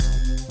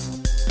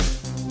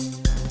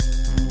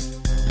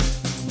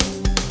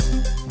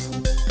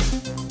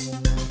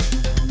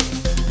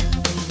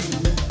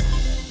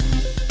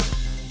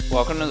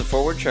Welcome to the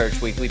Forward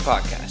Church Weekly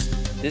Podcast.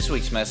 This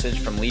week's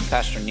message from lead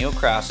Pastor Neil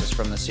Crouse is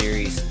from the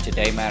series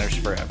Today Matters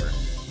Forever.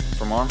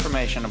 For more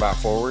information about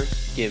Forward,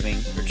 giving,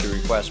 or to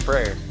request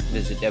prayer,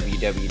 visit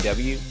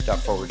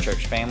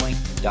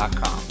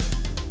www.forwardchurchfamily.com.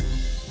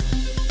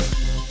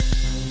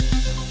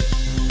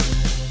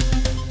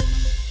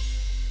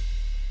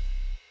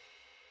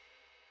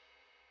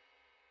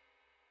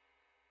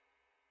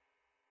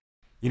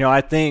 You know,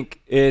 I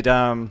think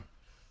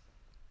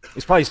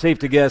it's probably safe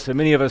to guess that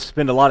many of us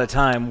spend a lot of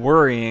time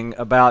worrying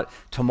about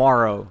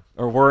tomorrow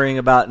or worrying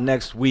about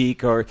next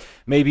week or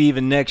maybe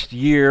even next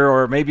year,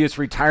 or maybe it's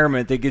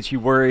retirement that gets you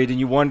worried and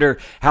you wonder,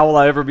 how will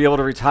I ever be able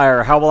to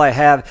retire? How will I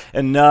have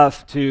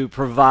enough to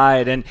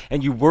provide? And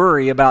you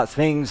worry about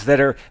things that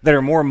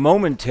are more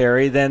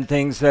momentary than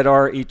things that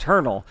are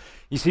eternal.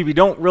 You see, we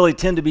don't really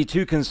tend to be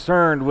too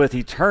concerned with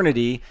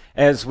eternity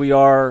as we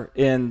are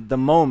in the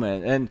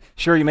moment. And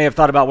sure, you may have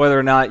thought about whether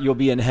or not you'll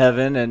be in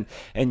heaven,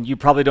 and you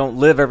probably don't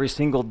live every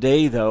single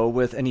day, though,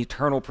 with an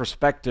eternal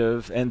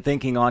perspective and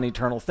thinking on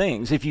eternal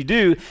things. If you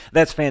do,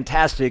 that's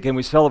fantastic, and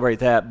we celebrate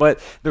that. But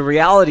the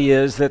reality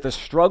is that the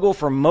struggle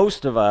for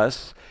most of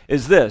us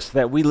is this,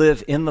 that we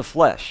live in the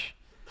flesh.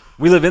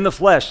 We live in the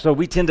flesh, so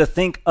we tend to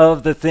think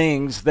of the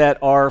things that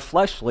are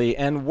fleshly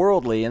and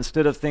worldly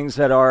instead of things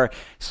that are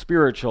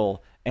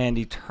spiritual and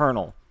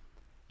eternal.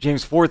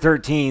 James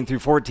 4:13 through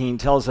 14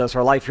 tells us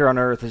our life here on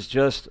earth is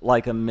just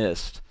like a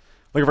mist.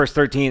 Look at verse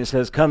 13. It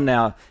says, "Come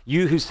now,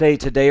 you who say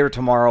today or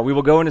tomorrow, we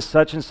will go into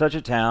such and such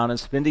a town and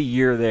spend a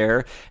year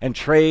there and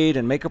trade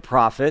and make a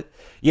profit,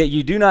 yet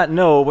you do not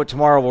know what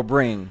tomorrow will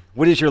bring.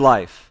 What is your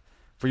life?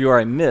 For you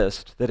are a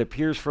mist that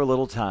appears for a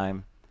little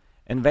time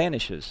and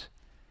vanishes."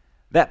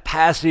 That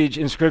passage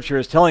in Scripture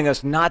is telling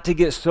us not to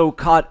get so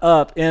caught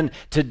up in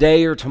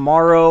today or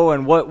tomorrow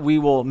and what we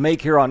will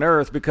make here on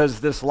earth,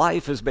 because this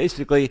life is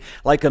basically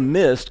like a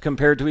mist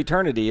compared to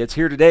eternity. It's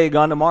here today,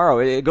 gone tomorrow.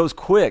 It goes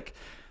quick.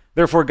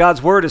 Therefore,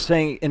 God's Word is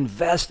saying,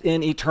 invest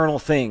in eternal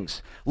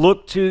things.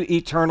 Look to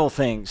eternal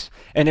things.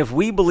 And if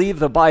we believe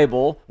the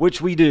Bible,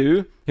 which we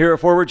do, here at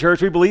Forward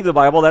Church, we believe the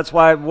Bible. That's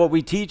why what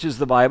we teach is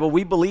the Bible.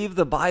 We believe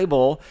the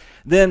Bible,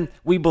 then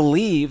we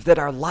believe that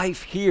our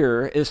life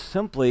here is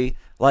simply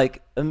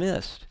like a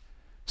mist.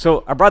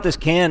 So I brought this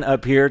can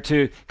up here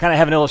to kind of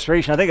have an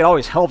illustration. I think it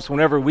always helps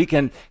whenever we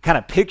can kind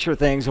of picture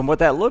things and what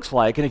that looks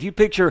like. And if you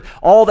picture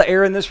all the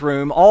air in this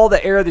room, all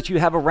the air that you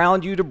have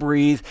around you to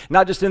breathe,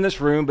 not just in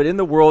this room, but in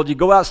the world, you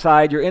go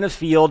outside, you're in a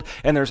field,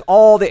 and there's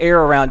all the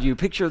air around you.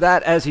 Picture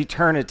that as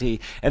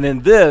eternity. And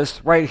then this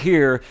right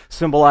here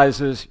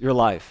symbolizes your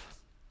life.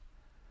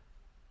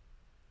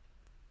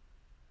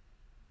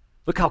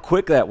 Look how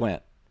quick that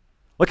went.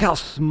 Look how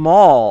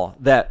small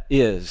that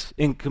is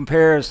in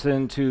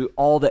comparison to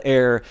all the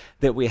air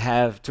that we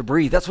have to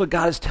breathe. That's what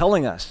God is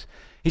telling us.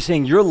 He's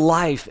saying your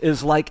life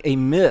is like a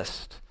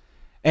mist,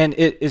 and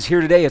it is here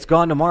today. It's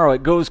gone tomorrow.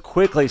 It goes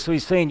quickly. So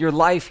he's saying your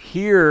life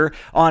here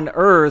on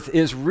earth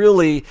is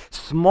really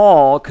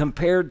small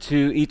compared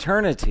to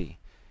eternity.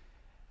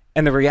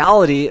 And the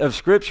reality of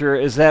Scripture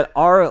is that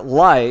our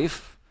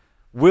life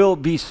will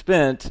be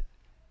spent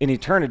in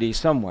eternity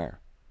somewhere.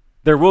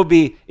 There will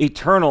be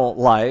eternal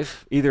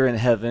life, either in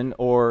heaven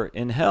or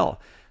in hell.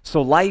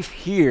 So life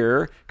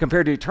here,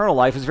 compared to eternal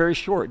life, is very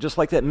short, just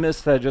like that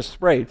mist that I just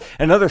sprayed.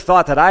 Another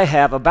thought that I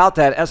have about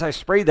that as I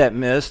sprayed that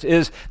mist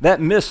is that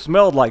mist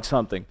smelled like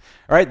something.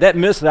 All right, that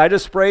mist that I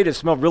just sprayed, it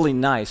smelled really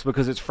nice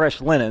because it's fresh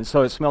linen,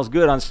 so it smells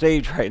good on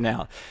stage right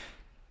now.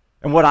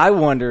 And what I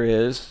wonder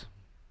is,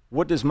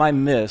 what does my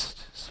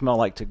mist smell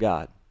like to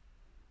God?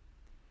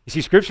 You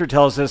see, Scripture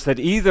tells us that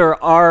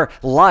either our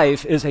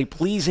life is a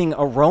pleasing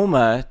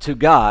aroma to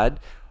God,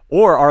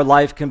 or our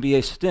life can be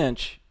a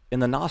stench in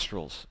the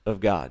nostrils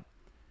of God.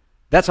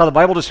 That's how the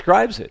Bible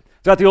describes it.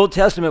 Throughout the Old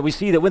Testament, we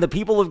see that when the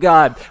people of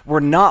God were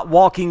not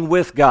walking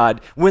with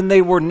God, when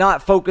they were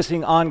not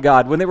focusing on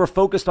God, when they were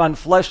focused on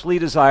fleshly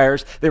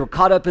desires, they were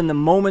caught up in the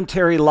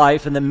momentary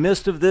life, in the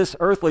midst of this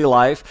earthly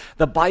life,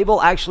 the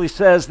Bible actually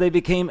says they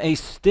became a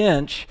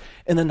stench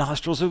in the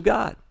nostrils of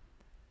God.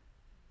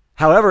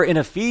 However, in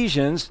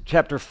Ephesians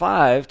chapter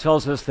 5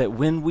 tells us that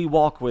when we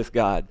walk with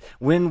God,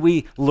 when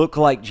we look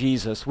like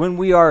Jesus, when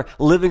we are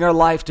living our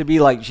life to be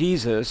like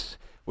Jesus,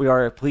 we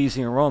are a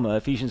pleasing aroma.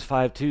 Ephesians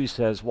 5:2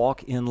 says,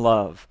 "Walk in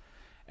love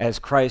as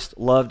Christ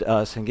loved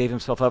us and gave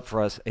himself up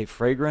for us, a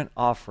fragrant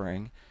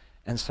offering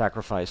and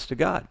sacrifice to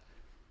God."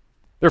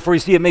 Therefore, you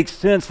see, it makes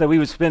sense that we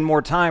would spend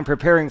more time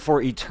preparing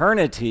for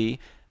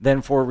eternity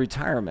than for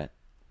retirement.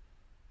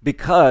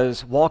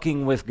 Because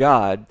walking with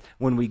God,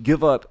 when we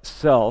give up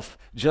self,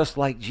 just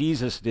like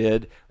Jesus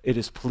did, it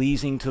is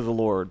pleasing to the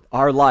Lord.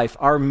 Our life,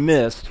 our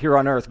mist here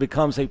on earth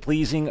becomes a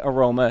pleasing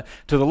aroma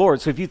to the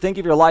Lord. So if you think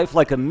of your life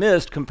like a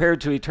mist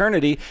compared to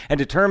eternity and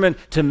determine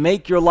to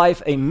make your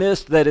life a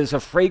mist that is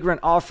a fragrant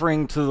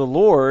offering to the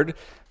Lord,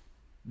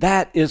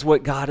 that is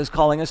what God is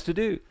calling us to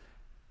do.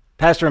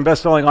 Pastor and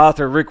best-selling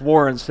author Rick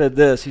Warren said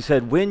this. He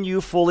said, "When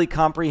you fully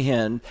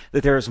comprehend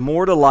that there is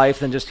more to life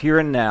than just here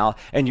and now,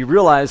 and you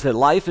realize that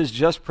life is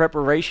just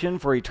preparation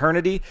for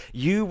eternity,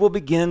 you will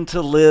begin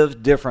to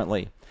live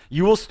differently.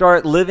 You will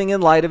start living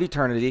in light of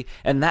eternity,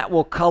 and that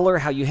will color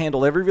how you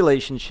handle every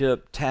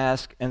relationship,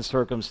 task, and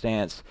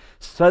circumstance.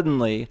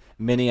 Suddenly,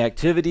 many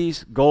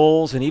activities,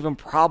 goals, and even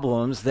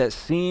problems that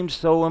seemed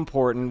so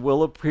important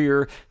will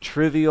appear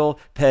trivial,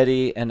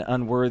 petty, and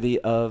unworthy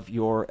of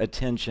your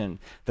attention.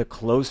 The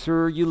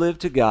closer you live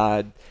to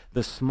God,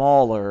 the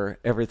smaller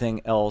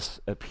everything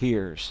else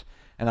appears.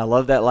 And I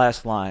love that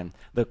last line.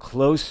 The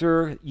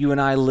closer you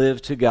and I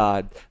live to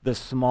God, the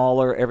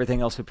smaller everything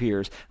else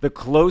appears. The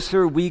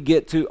closer we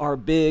get to our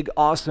big,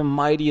 awesome,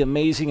 mighty,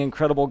 amazing,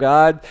 incredible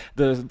God,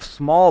 the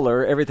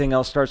smaller everything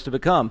else starts to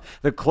become.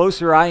 The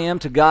closer I am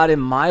to God in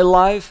my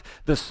life,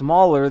 the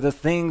smaller the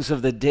things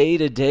of the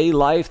day-to-day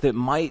life that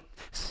might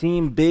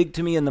seem big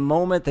to me in the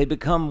moment, they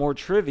become more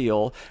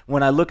trivial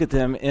when I look at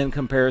them in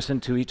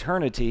comparison to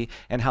eternity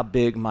and how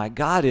big my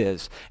God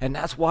is. And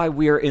that's why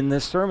we are in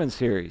this sermon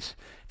series.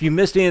 If you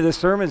missed any of the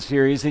sermon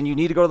series, then you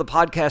need to go to the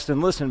podcast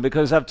and listen,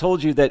 because I've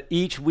told you that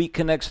each week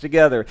connects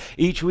together.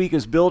 Each week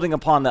is building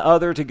upon the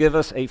other to give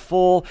us a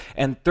full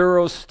and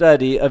thorough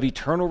study of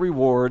eternal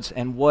rewards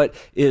and what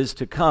is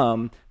to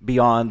come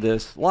beyond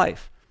this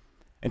life.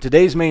 And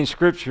today's main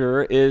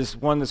scripture is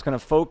one that's going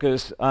to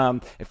focus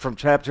from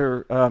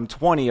chapter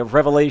 20 of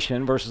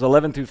Revelation, verses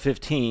 11 through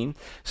 15.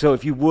 So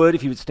if you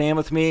would stand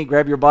with me,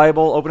 grab your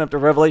Bible, open up to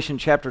Revelation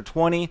chapter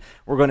 20.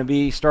 We're going to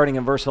be starting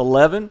in verse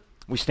 11.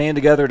 We stand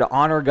together to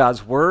honor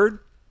God's word.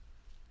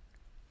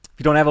 If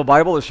you don't have a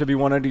Bible, there should be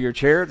one under your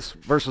chair. This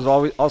verse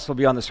will also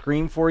be on the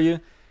screen for you.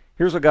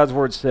 Here's what God's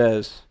word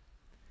says.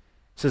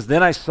 It says,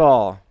 "Then I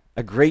saw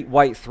a great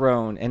white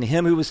throne, and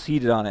him who was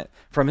seated on it.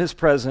 From his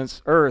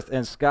presence, earth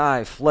and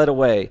sky fled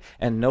away,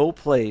 and no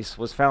place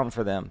was found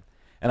for them.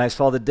 And I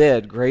saw the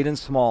dead, great and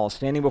small,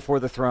 standing before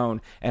the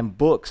throne, and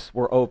books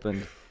were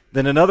opened.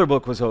 Then another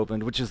book was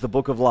opened, which is the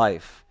book of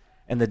life.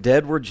 And the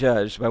dead were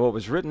judged by what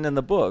was written in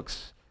the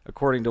books,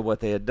 according to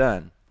what they had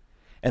done.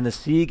 And the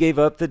sea gave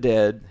up the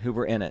dead who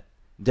were in it.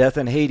 Death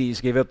and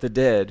Hades gave up the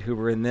dead who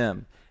were in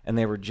them, and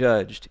they were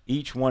judged,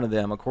 each one of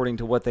them according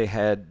to what they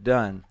had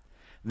done.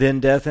 Then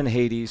death and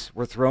Hades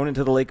were thrown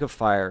into the lake of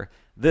fire.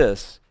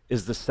 This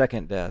is the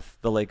second death,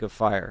 the lake of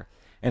fire.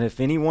 And if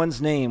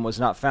anyone's name was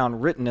not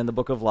found written in the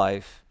book of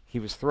life, he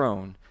was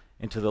thrown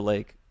into the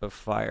lake of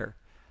fire."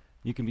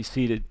 You can be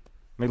seated.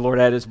 May the Lord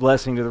add his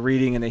blessing to the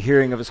reading and the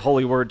hearing of his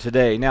holy word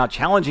today. Now,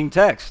 challenging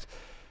text.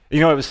 You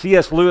know, it was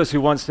C.S. Lewis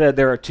who once said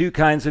there are two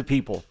kinds of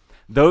people: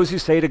 those who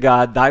say to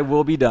God, "Thy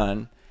will be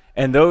done,"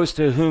 and those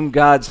to whom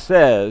God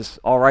says,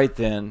 "All right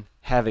then,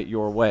 have it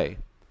your way."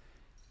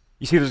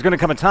 You see, there's going to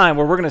come a time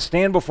where we're going to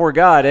stand before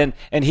God, and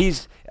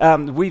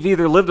we've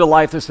either lived a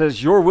life that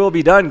says, "Your will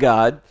be done,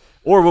 God,"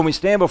 or when we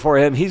stand before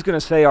him, he's going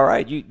to say, "All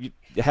right, you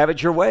have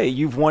it your way.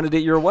 You've wanted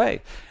it your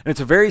way." And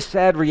it's a very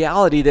sad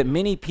reality that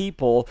many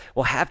people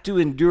will have to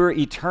endure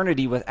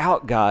eternity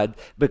without God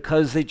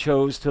because they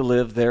chose to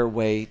live their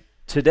way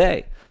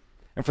today.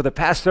 And for the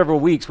past several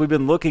weeks, we've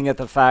been looking at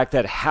the fact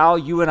that how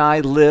you and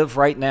I live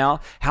right now,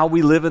 how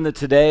we live in the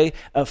today,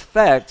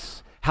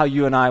 affects how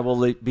you and I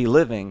will be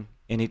living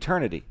in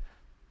eternity.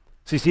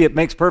 So you see, it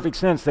makes perfect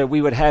sense that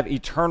we would have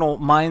eternal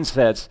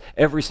mindsets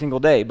every single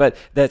day, but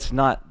that's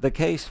not the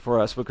case for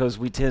us because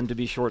we tend to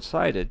be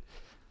short-sighted.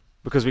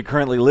 Because we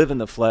currently live in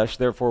the flesh,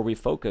 therefore we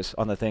focus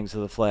on the things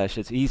of the flesh.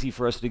 It's easy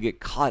for us to get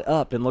caught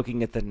up in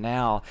looking at the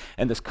now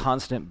and this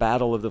constant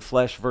battle of the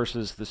flesh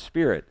versus the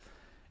spirit.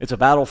 It's a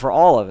battle for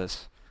all of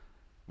us.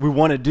 We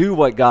want to do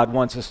what God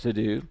wants us to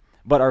do,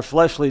 but our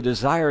fleshly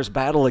desires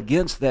battle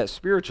against that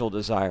spiritual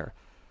desire.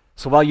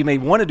 So while you may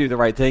want to do the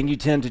right thing, you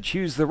tend to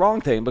choose the wrong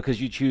thing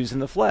because you choose in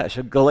the flesh.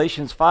 In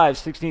Galatians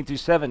 5:16 through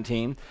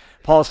 17,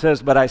 Paul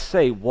says, "But I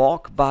say,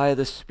 walk by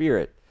the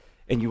Spirit,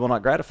 and you will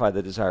not gratify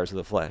the desires of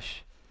the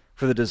flesh.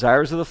 For the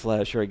desires of the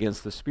flesh are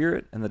against the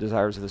Spirit, and the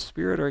desires of the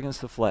Spirit are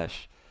against the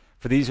flesh.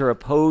 For these are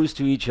opposed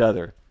to each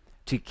other,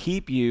 to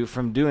keep you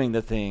from doing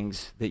the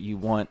things that you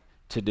want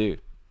to do."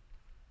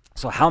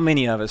 So how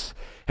many of us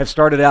have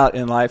started out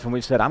in life and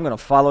we've said, "I'm going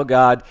to follow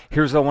God.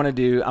 Here's what I want to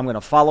do. I'm going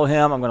to follow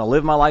him. I'm going to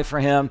live my life for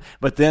him."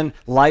 But then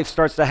life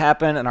starts to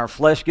happen and our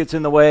flesh gets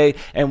in the way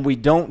and we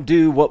don't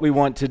do what we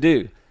want to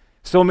do.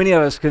 So many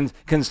of us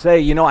can say,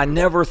 "You know, I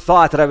never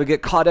thought that I would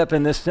get caught up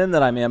in this sin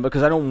that I'm in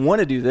because I don't want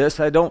to do this.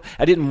 I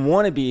didn't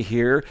want to be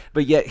here,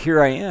 but yet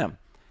here I am."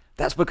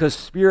 That's because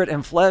spirit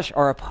and flesh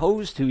are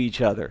opposed to each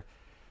other.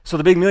 So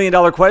the big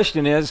 $1,000,000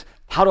 question is,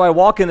 how do I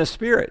walk in the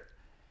Spirit?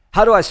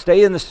 How do I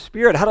stay in the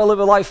Spirit? How do I live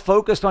a life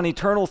focused on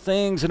eternal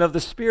things and of the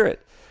Spirit?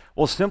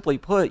 Well, simply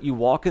put, you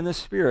walk in the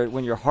Spirit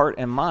when your heart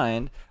and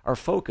mind are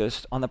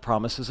focused on the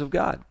promises of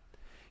God.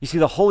 You see,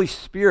 the Holy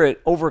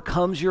Spirit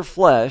overcomes your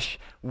flesh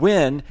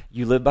when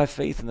you live by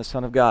faith in the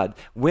Son of God,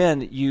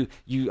 when you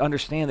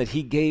understand that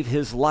he gave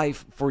his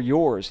life for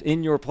yours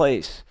in your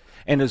place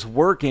and is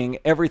working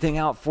everything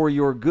out for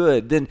your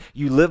good. Then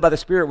you live by the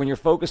Spirit when you're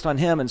focused on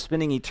him and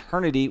spending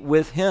eternity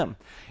with him.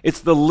 It's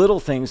the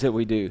little things that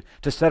we do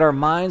to set our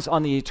minds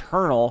on the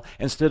eternal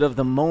instead of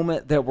the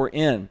moment that we're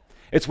in.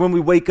 It's when we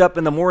wake up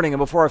in the morning and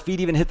before our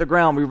feet even hit the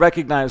ground, we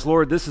recognize,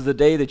 Lord, this is the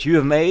day that you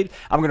have made.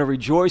 I'm going to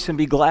rejoice and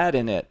be glad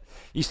in it.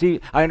 You see,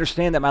 I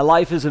understand that my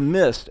life is a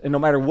mist, and no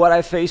matter what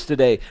I face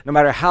today, no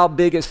matter how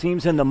big it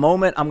seems in the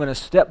moment, I'm going to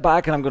step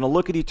back and I'm going to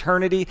look at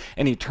eternity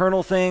and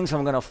eternal things.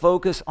 I'm going to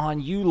focus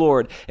on you,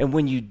 Lord. And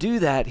when you do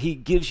that, he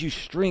gives you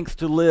strength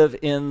to live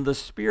in the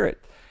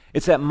Spirit.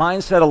 It's that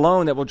mindset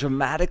alone that will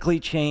dramatically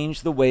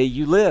change the way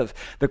you live.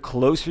 The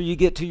closer you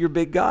get to your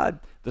big God,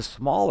 the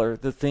smaller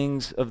the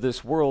things of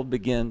this world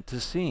begin to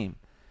seem.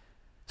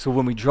 So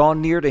when we draw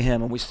near to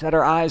him and we set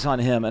our eyes on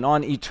him and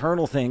on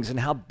eternal things and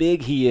how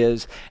big he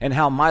is and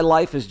how my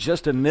life is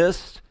just a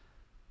mist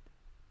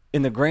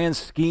in the grand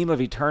scheme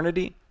of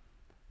eternity,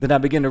 then I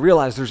begin to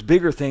realize there's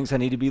bigger things I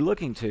need to be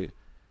looking to.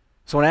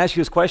 So I want to ask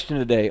you this question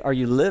today. Are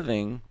you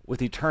living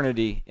with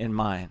eternity in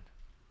mind?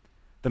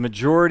 The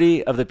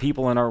majority of the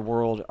people in our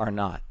world are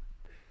not.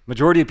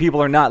 Majority of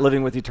people are not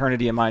living with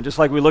eternity in mind. Just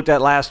like we looked at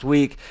last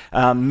week,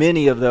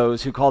 many of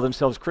those who call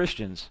themselves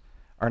Christians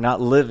are not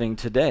living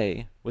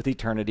today with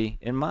eternity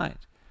in mind.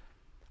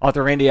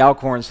 Author Randy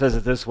Alcorn says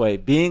it this way: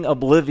 being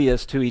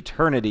oblivious to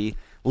eternity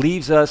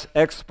leaves us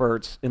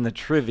experts in the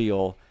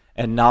trivial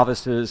and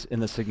novices in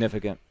the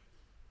significant.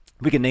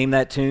 We can name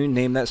that tune,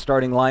 name that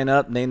starting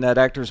lineup, name that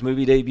actor's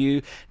movie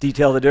debut,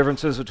 detail the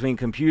differences between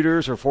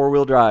computers or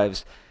four-wheel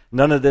drives.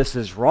 None of this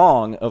is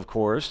wrong, of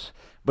course,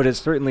 but it's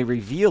certainly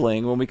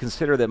revealing when we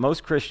consider that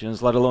most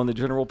Christians, let alone the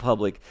general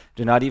public,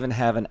 do not even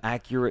have an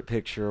accurate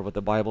picture of what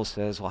the Bible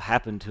says will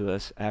happen to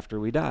us after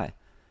we die.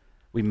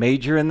 We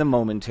major in the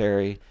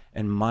momentary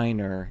and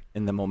minor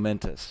in the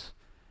momentous.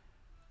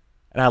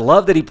 And I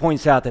love that he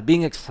points out that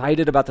being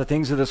excited about the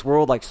things of this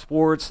world, like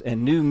sports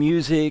and new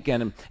music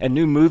and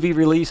new movie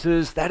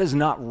releases, that is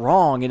not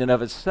wrong in and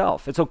of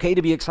itself. It's okay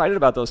to be excited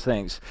about those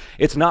things.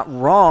 It's not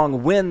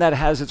wrong when that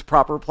has its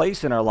proper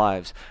place in our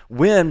lives.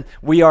 When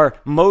we are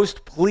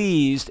most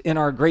pleased in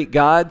our great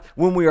God,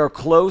 when we are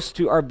close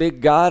to our big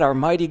God, our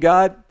mighty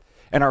God,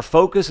 and our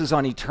focus is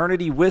on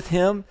eternity with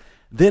him,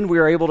 then we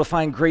are able to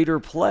find greater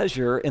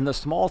pleasure in the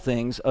small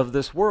things of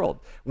this world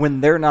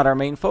when they're not our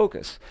main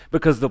focus.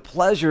 Because the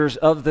pleasures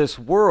of this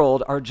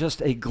world are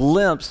just a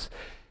glimpse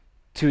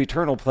to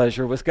eternal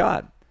pleasure with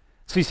God.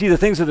 So you see, the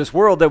things of this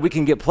world that we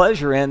can get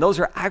pleasure in, those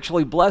are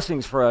actually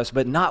blessings for us,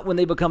 but not when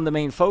they become the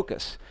main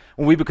focus.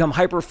 When we become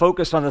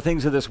hyper-focused on the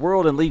things of this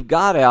world and leave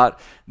God out,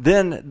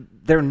 then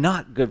they're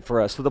not good for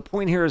us. So the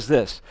point here is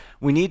this: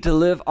 we need to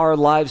live our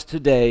lives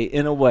today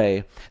in a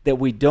way that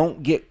we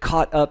don't get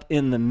caught up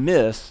in the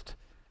mist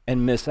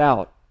and miss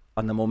out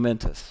on the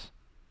momentous.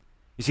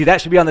 You see,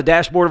 that should be on the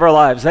dashboard of our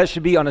lives. That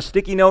should be on a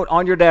sticky note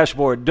on your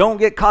dashboard. Don't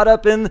get caught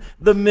up in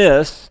the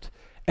mist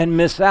and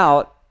miss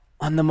out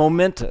on the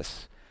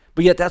momentous.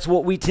 But yet that's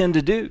what we tend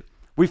to do.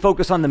 We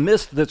focus on the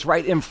mist that's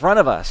right in front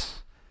of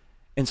us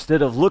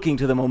instead of looking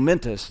to the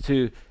momentous,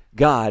 to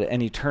God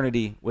and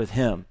eternity with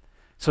him.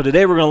 So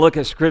today we're going to look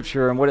at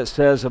Scripture and what it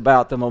says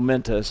about the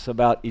momentous,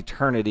 about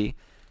eternity,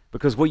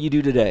 because what you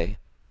do today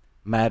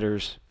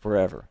matters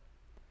forever.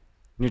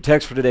 In your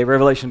text for today,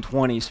 Revelation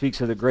 20 speaks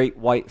of the great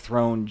white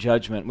throne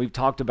judgment. We've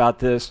talked about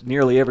this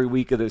nearly every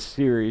week of this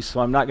series,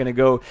 so I'm not going to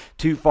go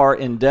too far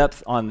in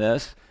depth on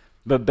this,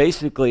 but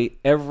basically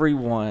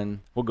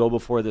everyone will go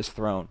before this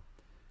throne.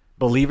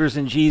 Believers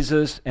in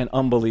Jesus and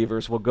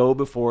unbelievers will go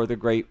before the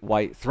great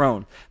white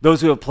throne.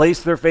 Those who have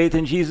placed their faith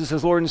in Jesus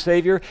as Lord and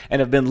Savior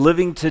and have been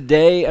living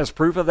today as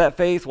proof of that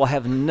faith will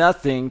have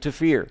nothing to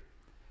fear.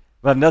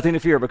 Will have nothing to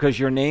fear because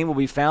your name will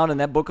be found in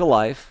that book of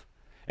life,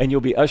 and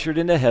you'll be ushered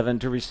into heaven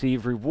to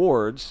receive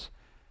rewards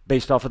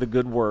based off of the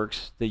good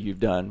works that you've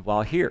done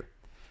while here.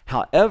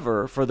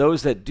 However, for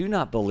those that do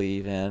not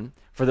believe in,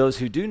 for those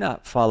who do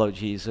not follow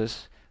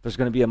Jesus, there's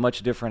going to be a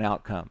much different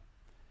outcome.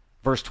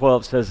 Verse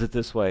 12 says it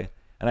this way: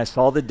 "And I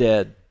saw the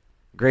dead,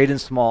 great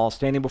and small,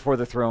 standing before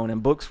the throne,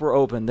 and books were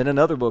opened. Then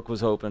another book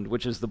was opened,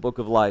 which is the book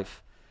of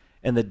life.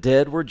 And the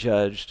dead were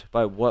judged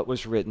by what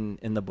was written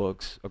in the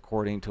books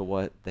according to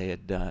what they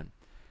had done."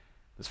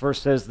 This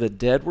verse says the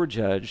dead were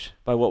judged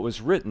by what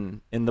was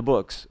written in the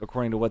books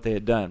according to what they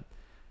had done.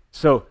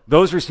 So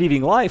those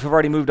receiving life have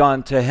already moved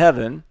on to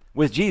heaven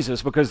with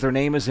Jesus because their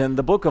name is in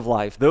the book of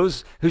life.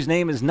 Those whose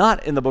name is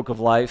not in the book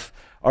of life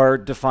are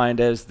defined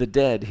as the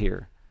dead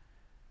here.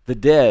 The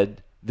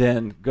dead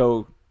then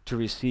go to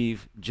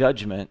receive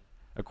judgment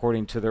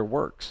according to their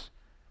works.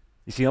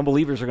 You see,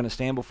 unbelievers are going to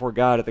stand before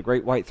God at the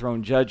great white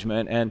throne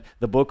judgment, and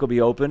the book will be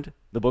opened,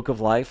 the book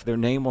of life. Their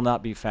name will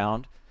not be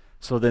found.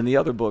 So then the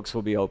other books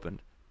will be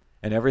opened,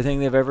 and everything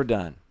they've ever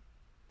done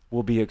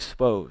will be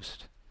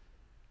exposed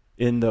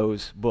in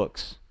those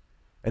books.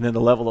 And then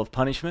the level of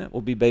punishment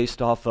will be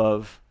based off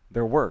of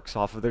their works,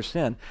 off of their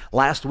sin.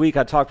 Last week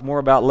I talked more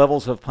about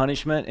levels of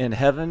punishment in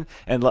heaven,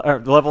 and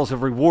levels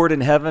of reward in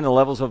heaven and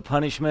levels of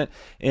punishment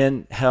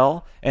in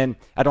hell. And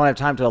I don't have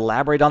time to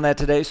elaborate on that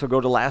today, so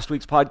go to last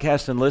week's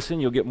podcast and listen.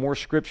 You'll get more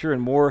scripture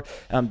and more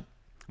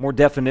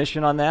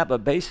definition on that.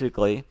 But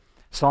basically,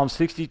 Psalm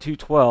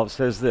 62:12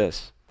 says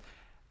this: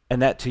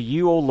 "And that to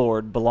you, O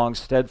Lord, belongs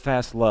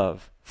steadfast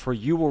love, for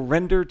you will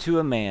render to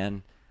a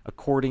man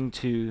according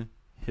to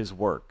his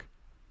work."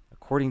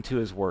 according to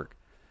his work.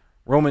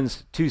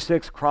 Romans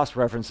 2:6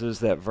 cross-references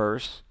that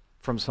verse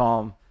from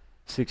Psalm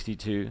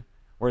 62,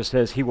 where it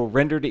says, he will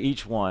render to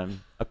each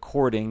one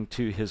according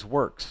to his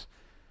works.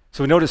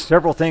 So we notice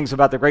several things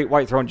about the great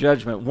white throne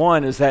judgment.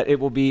 One is that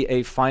it will be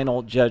a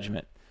final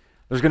judgment.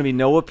 There's going to be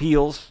no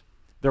appeals.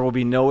 There will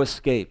be no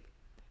escape.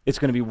 It's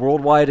going to be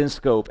worldwide in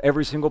scope.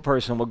 Every single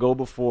person will go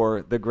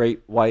before the great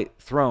white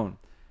throne.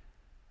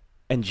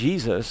 And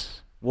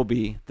Jesus will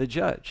be the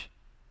judge.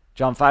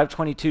 John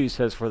 5:22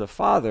 says, for the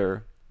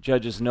Father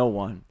judges no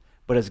one,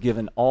 but has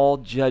given all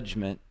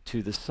judgment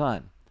to the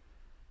Son.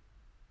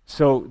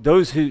 So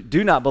those who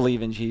do not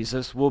believe in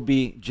Jesus will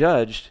be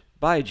judged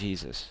by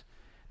Jesus.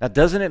 Now,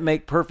 doesn't it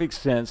make perfect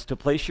sense to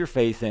place your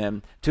faith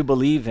in, to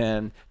believe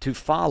in, to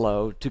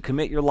follow, to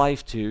commit your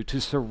life to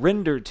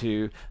surrender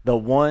to the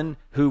one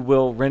who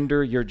will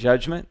render your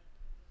judgment?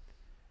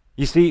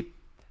 You see,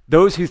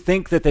 those who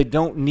think that they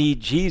don't need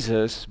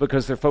Jesus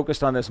because they're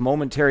focused on this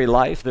momentary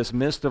life, this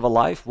mist of a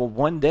life, will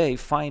one day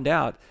find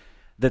out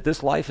that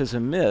this life is a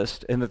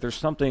mist and that there's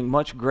something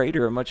much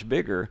greater and much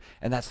bigger,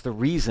 and that's the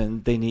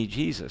reason they need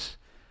Jesus.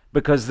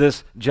 Because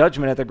this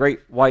judgment at the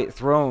great white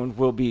throne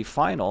will be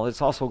final,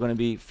 it's also going to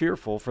be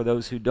fearful for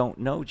those who don't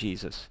know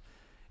Jesus.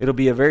 It'll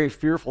be a very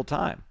fearful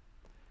time.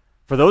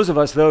 For those of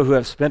us, though, who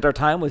have spent our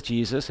time with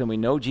Jesus and we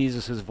know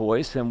Jesus'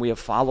 voice and we have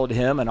followed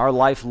him and our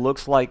life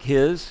looks like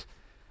his,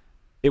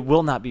 it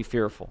will not be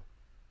fearful.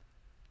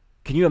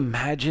 Can you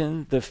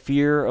imagine the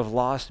fear of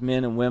lost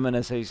men and women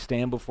as they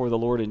stand before the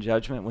Lord in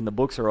judgment when the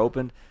books are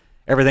opened?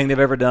 Everything they've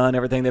ever done,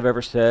 everything they've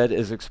ever said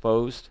is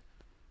exposed.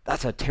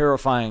 That's a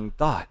terrifying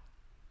thought.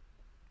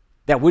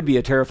 That would be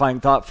a terrifying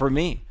thought for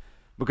me,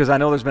 because I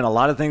know there's been a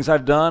lot of things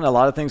I've done, a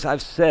lot of things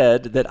I've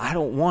said that I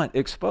don't want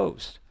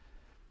exposed.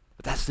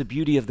 But that's the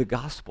beauty of the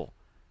gospel.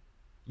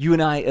 You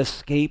and I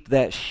escape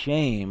that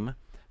shame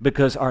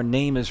because our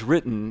name is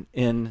written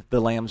in the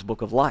Lamb's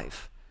Book of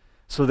Life.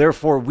 So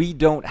therefore, we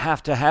don't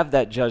have to have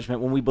that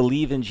judgment when we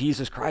believe in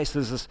Jesus Christ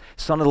as the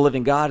Son of the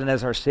living God and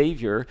as our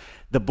Savior.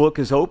 The book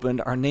is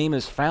opened, our name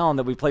is found,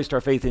 that we placed our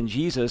faith in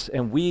Jesus,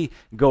 and we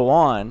go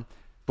on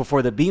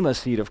before the bema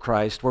seat of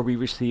Christ where we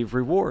receive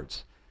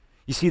rewards.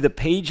 You see, the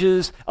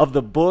pages of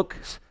the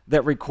books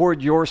that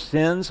record your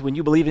sins when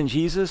you believe in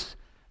Jesus,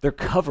 they're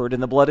covered in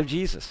the blood of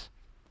Jesus.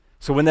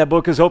 So when that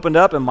book is opened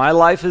up and my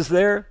life is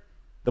there,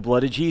 the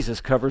blood of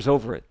Jesus covers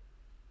over it.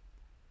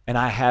 And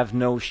I have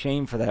no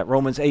shame for that.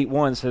 Romans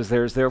 8:1 says,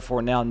 there is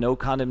therefore now no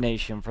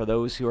condemnation for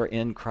those who are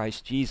in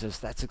Christ Jesus.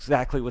 That's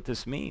exactly what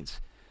this means.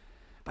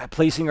 By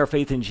placing our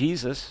faith in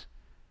Jesus,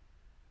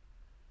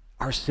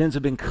 our sins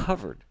have been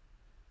covered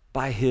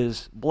by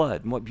his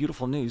blood. And what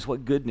beautiful news,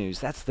 what good news.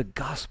 That's the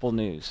gospel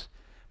news.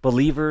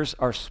 Believers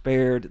are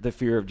spared the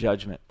fear of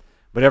judgment.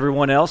 But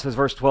everyone else, as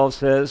verse 12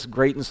 says,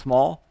 great and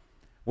small,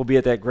 will be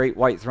at that great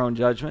white throne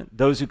judgment.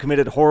 Those who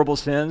committed horrible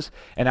sins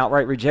and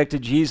outright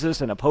rejected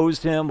Jesus and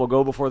opposed him will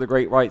go before the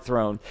great white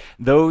throne.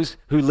 Those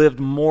who lived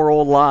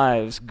moral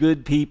lives,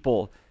 good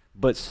people,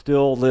 but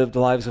still lived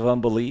lives of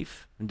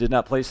unbelief and did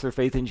not place their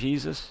faith in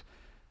Jesus,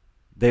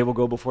 they will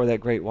go before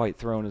that great white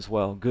throne as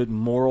well. Good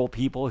moral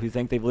people who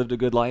think they've lived a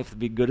good life to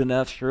be good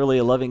enough, surely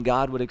a loving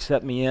God would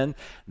accept me in,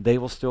 they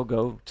will still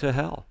go to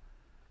hell.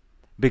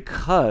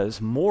 Because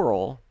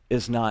moral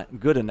is not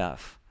good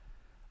enough.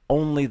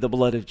 Only the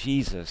blood of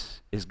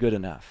Jesus is good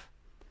enough.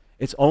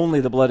 It's only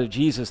the blood of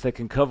Jesus that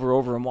can cover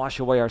over and wash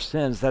away our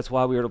sins. That's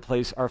why we are to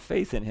place our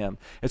faith in him.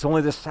 It's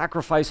only the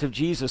sacrifice of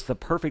Jesus, the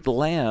perfect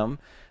lamb,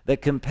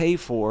 that can pay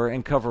for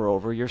and cover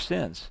over your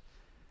sins.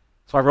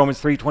 That's why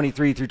Romans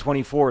 3:23 through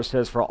 24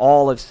 says, for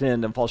all have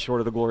sinned and fall short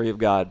of the glory of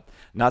God.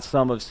 Not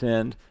some have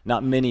sinned,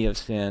 not many have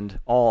sinned,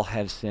 all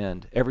have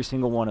sinned. Every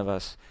single one of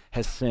us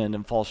has sinned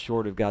and falls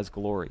short of God's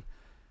glory.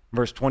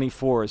 Verse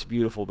 24 is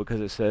beautiful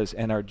because it says,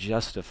 and are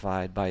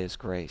justified by his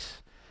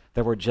grace.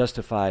 That word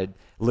justified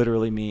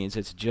literally means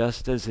it's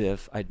just as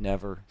if I'd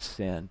never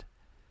sinned.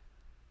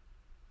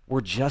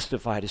 We're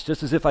justified. It's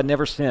just as if I'd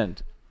never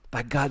sinned.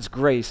 By God's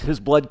grace, his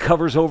blood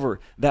covers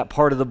over that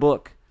part of the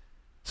book.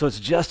 So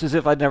it's just as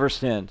if I'd never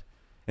sinned.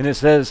 And it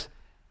says,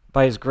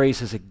 by his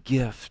grace is a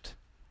gift.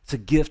 It's a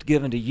gift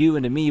given to you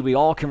and to me. We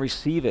all can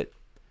receive it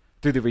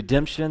through the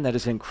redemption that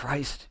is in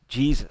Christ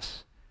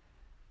Jesus.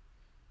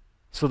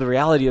 So the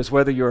reality is,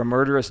 whether you're a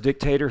murderous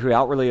dictator who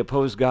outwardly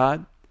opposed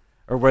God,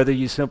 or whether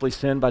you simply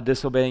sin by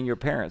disobeying your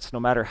parents, no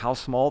matter how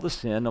small the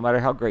sin, no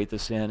matter how great the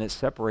sin, it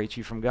separates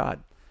you from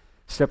God,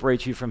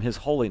 separates you from his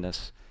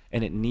holiness,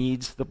 and it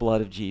needs the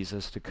blood of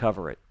Jesus to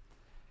cover it.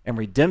 And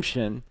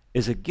redemption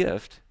is a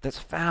gift that's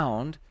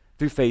found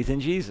through faith in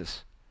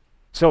Jesus.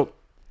 So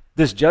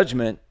this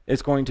judgment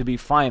is going to be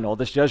final.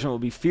 This judgment will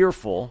be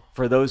fearful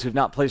for those who have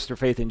not placed their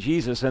faith in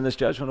Jesus, and this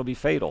judgment will be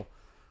fatal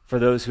for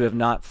those who have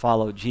not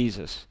followed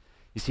Jesus.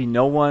 You see,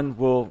 no one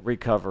will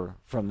recover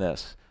from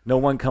this. No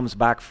one comes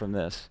back from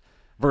this.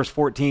 Verse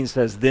 14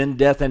 says, then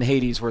death and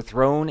Hades were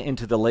thrown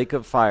into the lake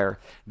of fire.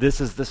 This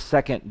is the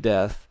second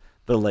death,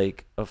 the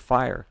lake of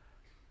fire.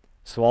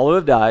 So all who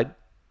have died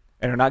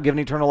and are not given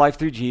eternal life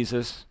through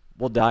Jesus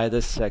will die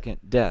this second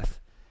death.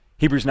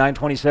 Hebrews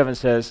 9:27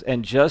 says,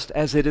 "And just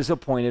as it is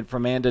appointed for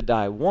man to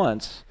die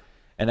once,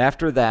 and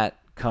after that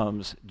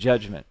comes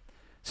judgment."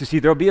 So see,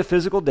 there'll be a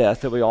physical death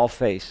that we all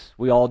face.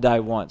 We all die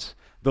once.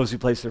 Those who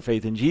place their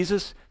faith in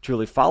Jesus,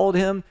 truly followed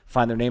him,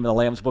 find their name in the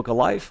Lamb's Book of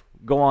Life,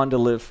 go on to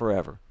live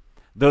forever.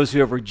 Those who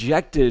have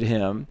rejected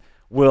him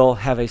will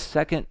have a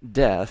second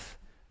death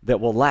that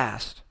will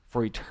last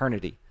for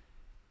eternity.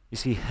 You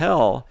see,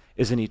 hell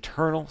is an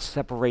eternal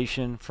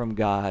separation from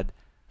God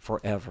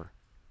forever.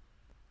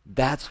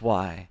 That's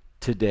why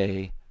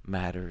today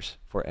matters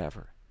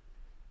forever.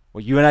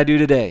 What you and I do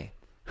today,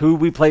 who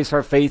we place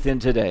our faith in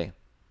today,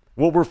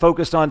 what we're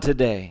focused on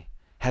today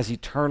has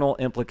eternal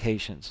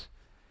implications.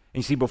 And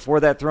you see, before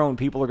that throne,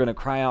 people are going to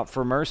cry out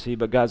for mercy,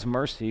 but God's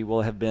mercy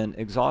will have been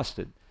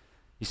exhausted.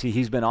 You see,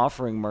 he's been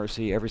offering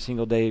mercy every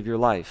single day of your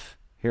life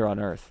here on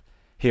earth.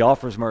 He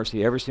offers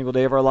mercy every single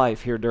day of our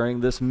life here during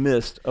this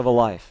mist of a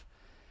life.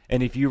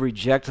 And if you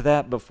reject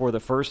that before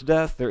the first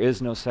death, there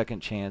is no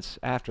second chance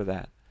after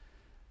that.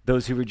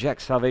 Those who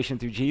reject salvation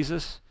through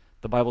Jesus,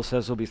 the Bible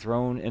says, will be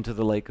thrown into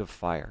the lake of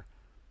fire.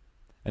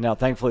 And now,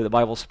 thankfully, the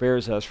Bible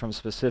spares us from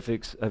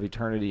specifics of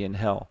eternity in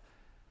hell.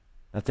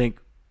 I think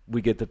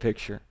we get the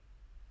picture.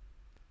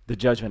 The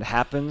judgment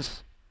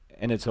happens,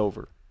 and it's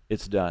over.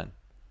 It's done.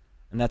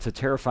 And that's a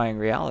terrifying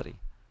reality.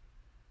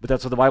 But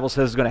that's what the Bible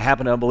says is going to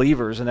happen to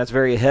unbelievers, and that's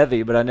very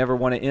heavy, but I never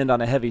want to end on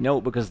a heavy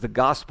note because the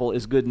gospel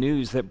is good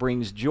news that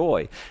brings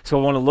joy. So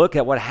I want to look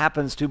at what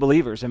happens to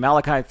believers. In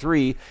Malachi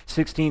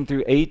 3:16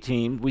 through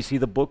 18, we see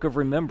the book of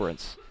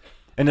remembrance.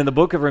 And in the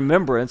book of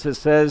remembrance, it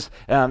says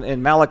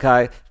in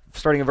Malachi,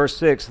 starting in verse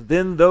 6,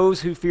 "Then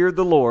those who feared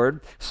the Lord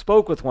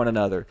spoke with one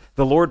another.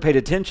 The Lord paid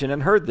attention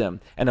and heard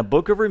them, and a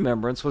book of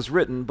remembrance was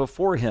written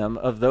before him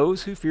of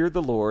those who feared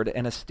the Lord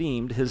and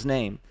esteemed his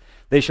name.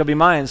 They shall be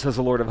mine, says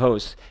the Lord of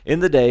hosts,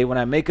 in the day when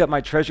I make up my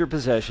treasured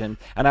possession,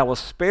 and I will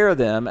spare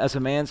them as a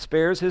man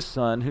spares his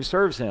son who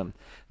serves him.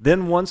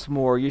 Then once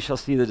more you shall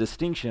see the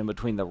distinction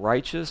between the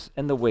righteous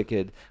and the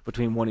wicked,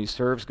 between one who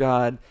serves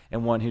God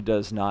and one who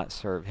does not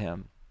serve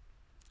him."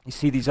 You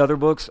see, these other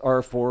books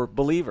are for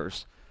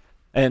believers.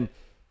 And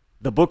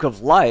the book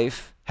of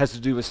life has to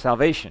do with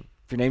salvation.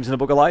 If your name's in the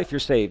book of life, you're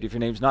saved. If your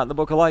name's not in the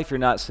book of life, you're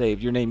not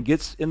saved. Your name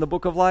gets in the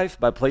book of life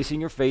by placing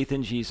your faith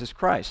in Jesus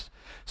Christ.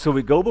 So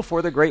we go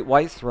before the great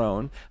white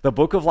throne. The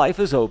book of life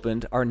is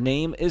opened. Our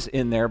name is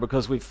in there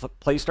because we've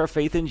placed our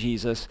faith in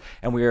Jesus,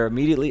 and we are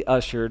immediately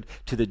ushered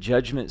to the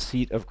judgment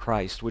seat of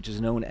Christ, which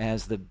is known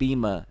as the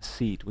Bema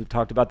seat. We've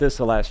talked about this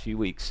the last few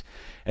weeks.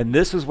 And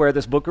this is where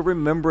this book of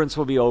remembrance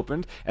will be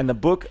opened, and the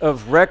book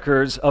of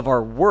records of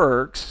our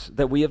works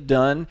that we have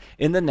done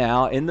in the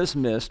now, in this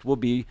mist, will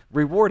be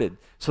rewarded.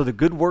 So the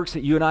good works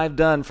that you and I have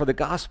done for the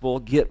gospel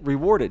get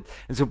rewarded.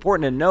 It's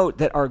important to note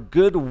that our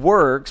good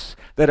works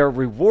that are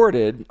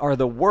rewarded are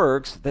the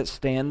works that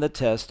stand the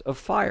test of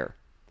fire.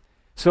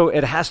 So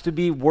it has to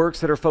be works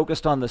that are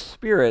focused on the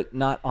spirit,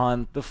 not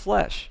on the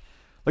flesh.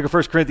 Look at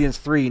 1 Corinthians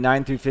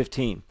 3:9 through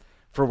 15.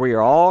 "For we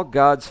are all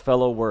God's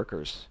fellow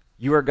workers.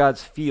 You are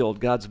God's field,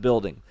 God's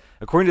building.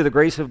 According to the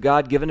grace of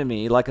God given to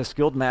me, like a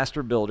skilled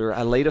master builder,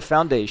 I laid a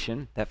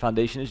foundation," that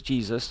foundation is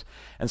Jesus,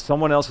 "and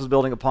someone else is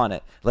building upon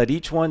it. Let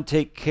each one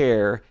take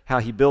care how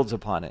he builds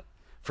upon it.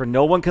 For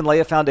no one can lay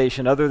a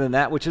foundation other than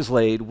that which is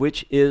laid,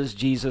 which is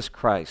Jesus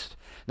Christ.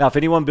 Now if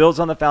anyone builds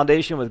on the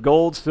foundation with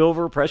gold,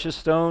 silver, precious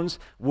stones,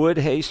 wood,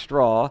 hay,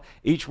 straw,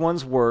 each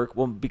one's work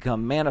will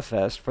become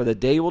manifest, for the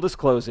day will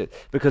disclose it,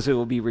 because it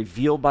will be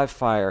revealed by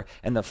fire,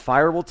 and the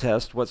fire will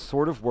test what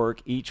sort of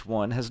work each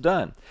one has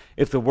done.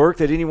 If the work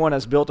that anyone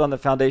has built on the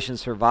foundation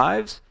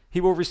survives,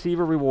 he will receive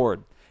a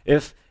reward.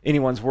 If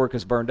anyone's work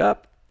is burned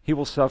up, he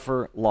will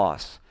suffer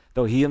loss,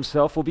 though he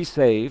himself will be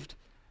saved,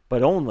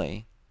 but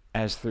only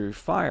as through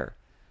fire."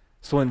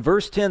 So in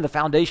verse 10, the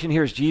foundation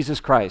here is Jesus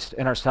Christ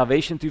and our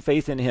salvation through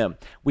faith in him.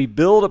 We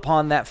build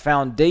upon that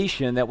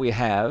foundation that we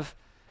have,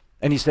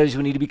 and he says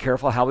we need to be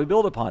careful how we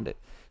build upon it.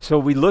 So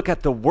we look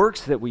at the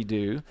works that we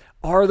do.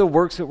 Are the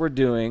works that we're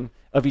doing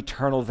of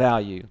eternal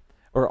value?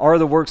 Or are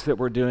the works that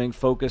we're doing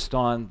focused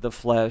on the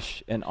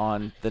flesh and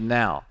on the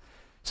now?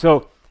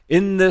 So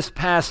in this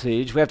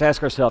passage, we have to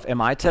ask ourselves, am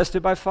I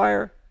tested by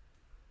fire?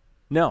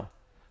 No.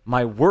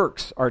 My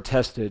works are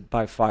tested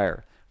by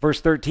fire. Verse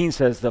 13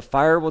 says, "The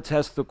fire will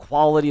test the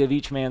quality of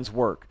each man's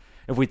work."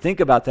 If we think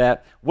about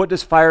that, what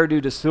does fire do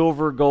to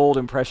silver, gold,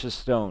 and precious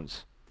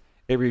stones?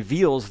 It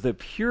reveals the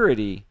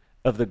purity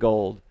of the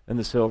gold and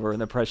the silver and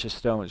the precious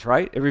stones,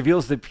 right? It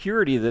reveals the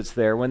purity that's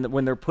there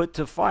when they're put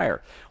to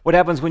fire. What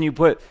happens when you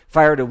put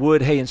fire to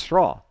wood, hay, and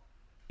straw?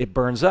 It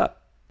burns up.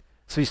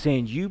 So he's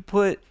saying you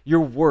put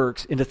your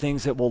works into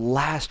things that will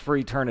last for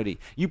eternity.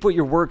 You put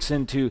your works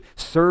into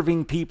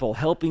serving people,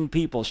 helping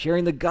people,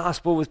 sharing the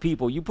gospel with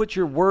people. You put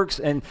your works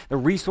and the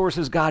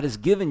resources God has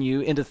given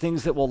you into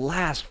things that will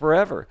last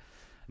forever,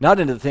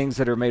 not into things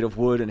that are made of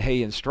wood and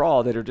hay and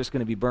straw that are just going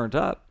to be burnt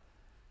up.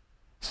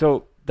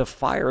 So the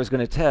fire is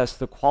going to test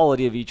the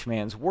quality of each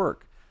man's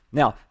work.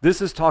 Now,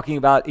 this is talking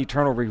about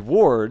eternal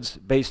rewards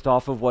based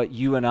off of what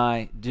you and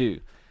I do.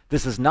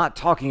 This is not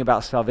talking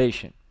about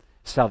salvation.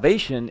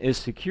 Salvation is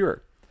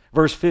secure.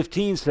 Verse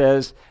 15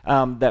 says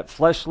that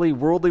fleshly,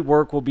 worldly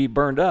work will be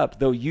burned up,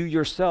 though you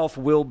yourself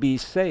will be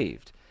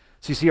saved.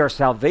 So you see, our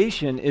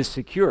salvation is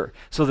secure.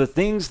 So the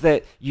things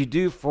that you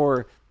do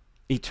for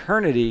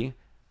eternity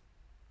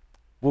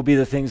will be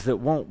the things that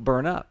won't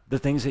burn up. The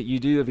things that you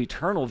do of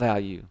eternal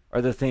value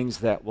are the things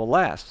that will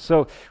last.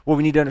 So what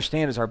we need to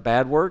understand is our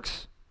bad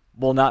works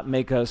will not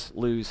make us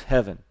lose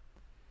heaven.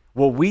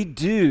 What we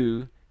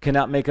do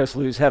cannot make us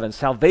lose heaven.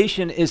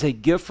 Salvation is a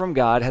gift from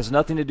God, has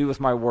nothing to do with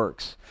my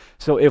works.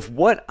 So if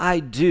what I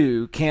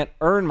do can't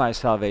earn my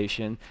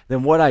salvation,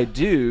 then what I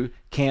do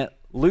can't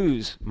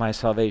lose my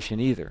salvation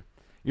either.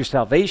 Your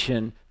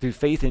salvation through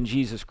faith in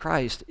Jesus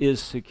Christ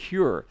is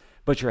secure,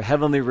 but your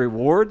heavenly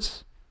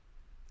rewards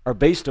are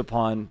based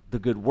upon the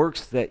good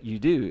works that you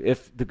do.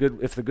 If the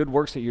good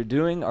works that you're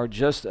doing are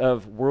just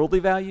of worldly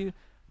value,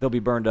 they'll be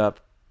burned up,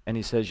 and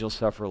he says you'll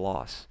suffer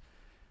loss.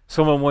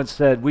 Someone once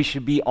said, we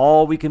should be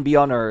all we can be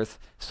on earth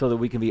so that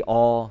we can be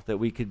all that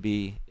we could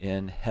be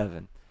in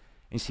heaven.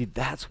 And you see,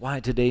 that's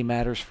why today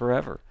matters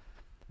forever.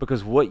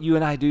 Because what you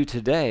and I do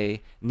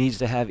today needs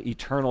to have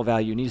eternal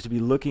value, needs to be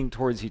looking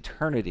towards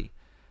eternity.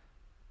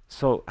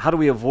 So how do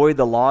we avoid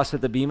the loss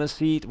at the bema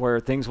seat where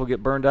things will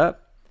get burned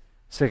up?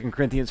 2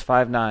 Corinthians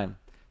 5:9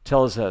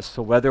 tells us,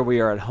 so whether we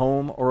are at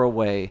home or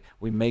away,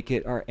 we make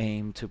it our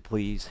aim to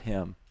please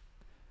him.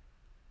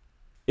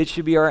 It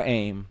should be our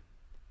aim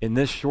in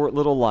this short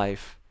little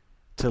life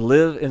to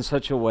live in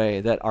such a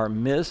way that our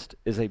mist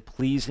is a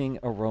pleasing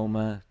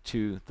aroma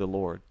to the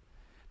Lord.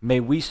 May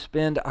we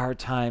spend our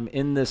time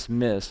in this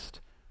mist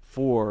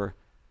for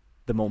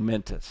the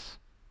momentous.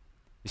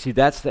 You see,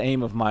 that's the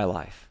aim of my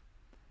life.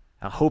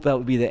 I hope that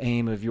would be the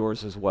aim of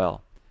yours as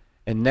well.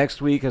 And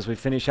next week, as we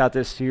finish out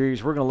this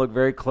series, we're going to look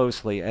very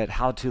closely at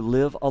how to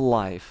live a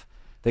life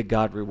that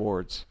God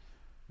rewards.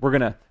 We're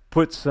going to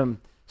put some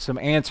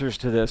answers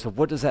to this of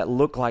what does that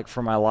look like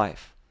for my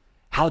life?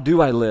 How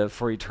do I live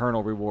for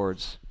eternal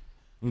rewards?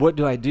 What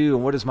do I do,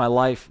 and what does my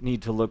life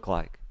need to look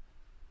like?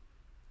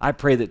 I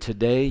pray that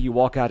today you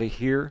walk out of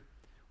here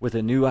with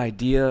a new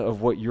idea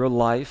of what your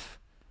life,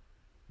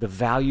 the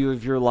value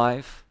of your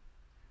life,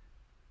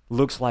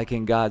 looks like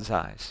in God's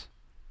eyes.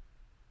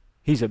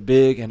 He's a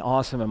big and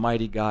awesome and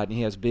mighty God, and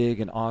he has big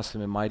and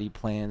awesome and mighty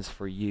plans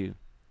for you.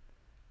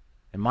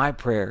 And my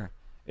prayer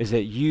is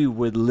that you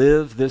would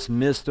live this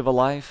mist of a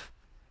life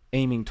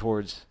aiming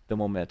towards the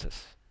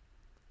momentous.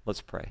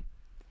 Let's pray.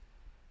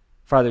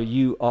 Father,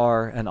 you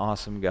are an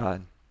awesome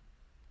God.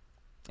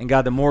 And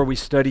God, the more we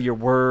study your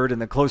word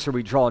and the closer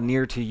we draw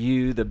near to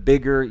you, the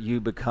bigger you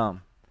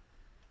become.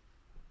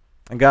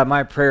 And God,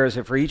 my prayer is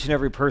that for each and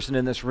every person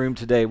in this room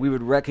today, we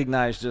would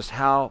recognize just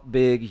how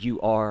big you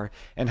are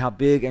and how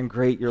big and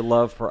great your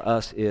love for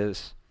us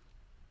is.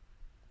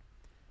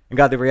 And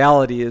God, the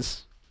reality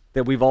is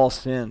that we've all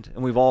sinned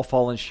and we've all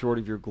fallen short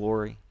of your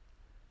glory,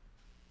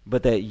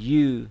 but that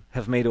you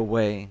have made a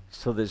way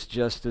so that it's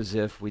just as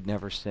if we'd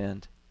never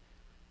sinned.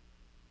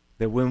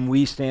 That when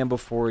we stand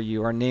before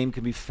you, our name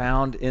can be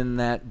found in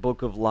that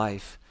book of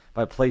life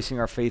by placing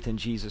our faith in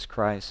Jesus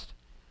Christ.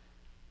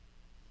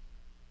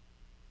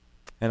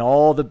 And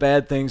all the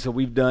bad things that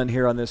we've done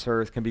here on this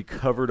earth can be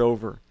covered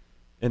over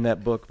in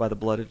that book by the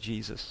blood of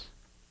Jesus.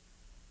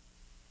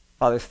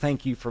 Father,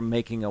 thank you for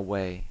making a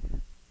way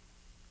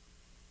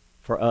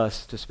for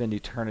us to spend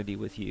eternity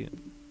with you.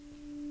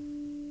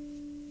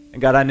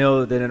 And God, I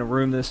know that in a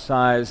room this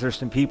size, there's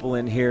some people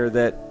in here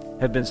that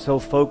have been so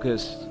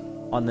focused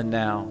on the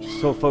now,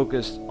 so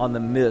focused on the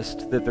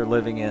mist that they're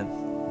living in.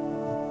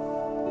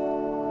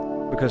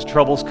 Because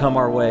troubles come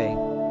our way.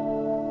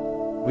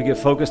 We get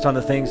focused on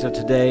the things of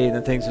today and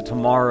the things of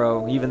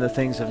tomorrow, even the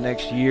things of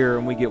next year,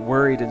 and we get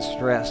worried and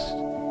stressed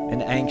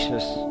and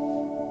anxious.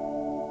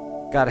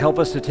 God, help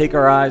us to take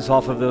our eyes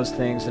off of those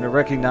things and to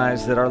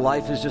recognize that our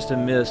life is just a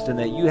mist and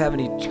that you have an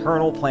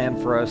eternal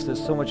plan for us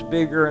that's so much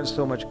bigger and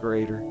so much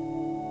greater.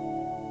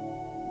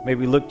 May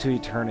we look to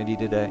eternity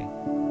today.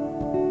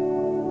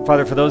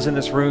 Father, for those in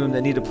this room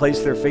that need to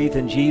place their faith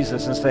in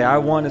Jesus and say, I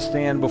want to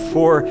stand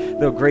before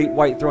the great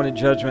white throne of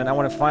judgment. I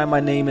want to find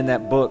my name in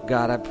that book,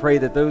 God. I pray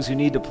that those who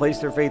need to place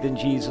their faith in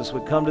Jesus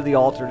would come to the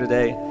altar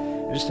today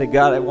and just say,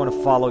 God, I want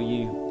to follow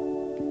you.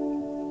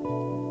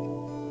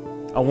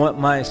 I want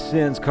my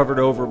sins covered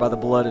over by the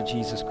blood of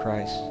Jesus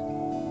Christ.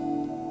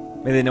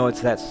 May they know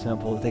it's that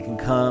simple, that they can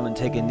come and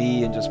take a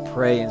knee and just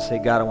pray and say,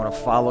 God, I want to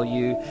follow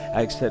you.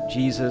 I accept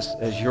Jesus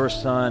as your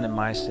Son and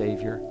my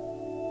Savior.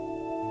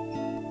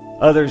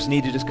 Others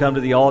need to just come to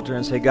the altar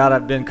and say, God,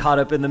 I've been caught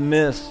up in the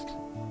mist.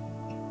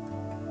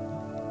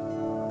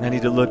 I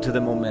need to look to the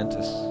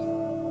momentous.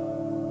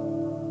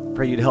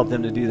 Pray you'd help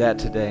them to do that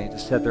today, to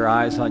set their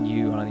eyes on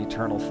you and on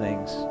eternal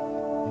things.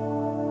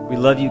 We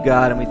love you,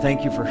 God, and we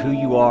thank you for who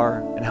you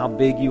are and how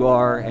big you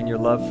are and your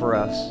love for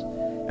us.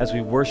 As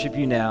we worship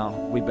you now,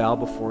 we bow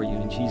before you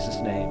in Jesus'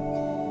 name.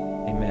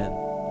 Amen.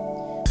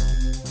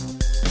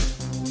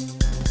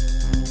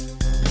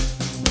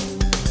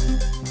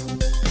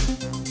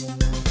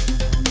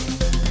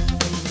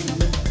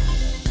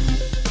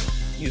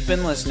 You've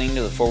been listening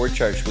to the Forward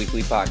Church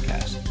Weekly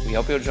Podcast. We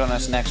hope you'll join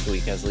us next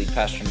week as Lead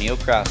Pastor Neil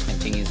Crouse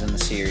continues in the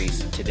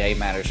series, Today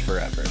Matters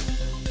Forever.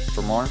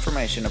 For more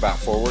information about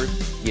Forward,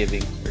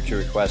 giving, or to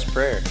request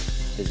prayer,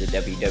 visit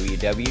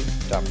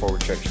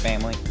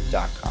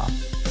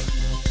www.forwardchurchfamily.com.